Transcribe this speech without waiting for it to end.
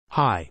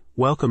Hi,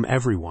 welcome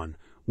everyone.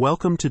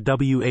 Welcome to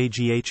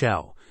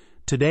HighLevel.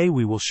 Today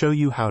we will show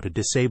you how to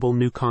disable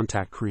new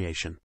contact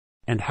creation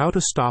and how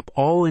to stop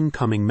all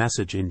incoming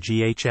message in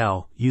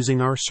HighLevel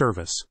using our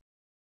service.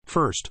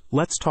 First,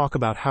 let's talk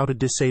about how to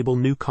disable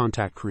new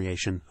contact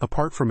creation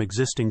apart from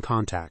existing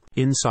contact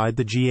inside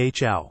the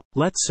HighLevel.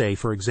 Let's say,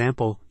 for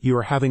example, you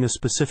are having a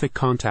specific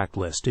contact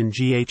list in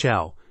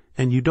HighLevel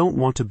and you don't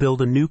want to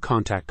build a new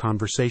contact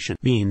conversation.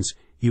 Means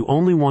you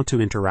only want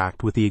to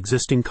interact with the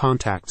existing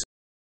contacts.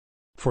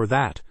 For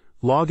that,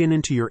 log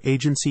into your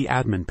agency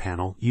admin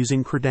panel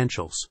using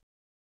credentials.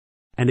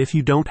 And if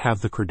you don't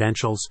have the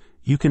credentials,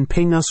 you can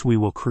ping us. We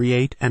will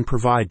create and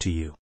provide to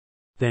you.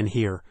 Then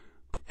here,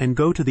 and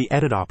go to the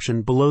edit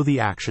option below the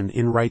action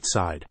in right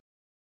side.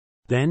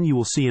 Then you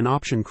will see an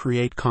option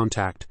create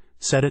contact,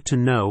 set it to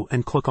no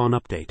and click on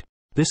update.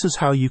 This is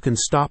how you can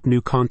stop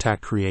new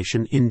contact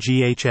creation in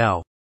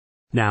HighLevel.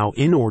 Now,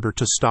 in order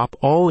to stop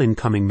all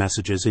incoming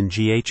messages in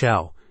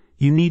HighLevel,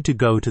 you need to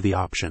go to the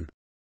option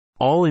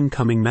all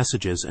incoming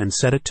messages and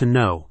set it to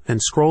no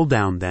and scroll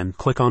down, then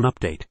click on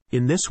update.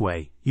 In this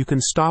way, you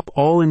can stop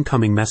all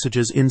incoming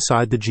messages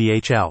inside the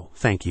HighLevel.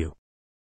 Thank you.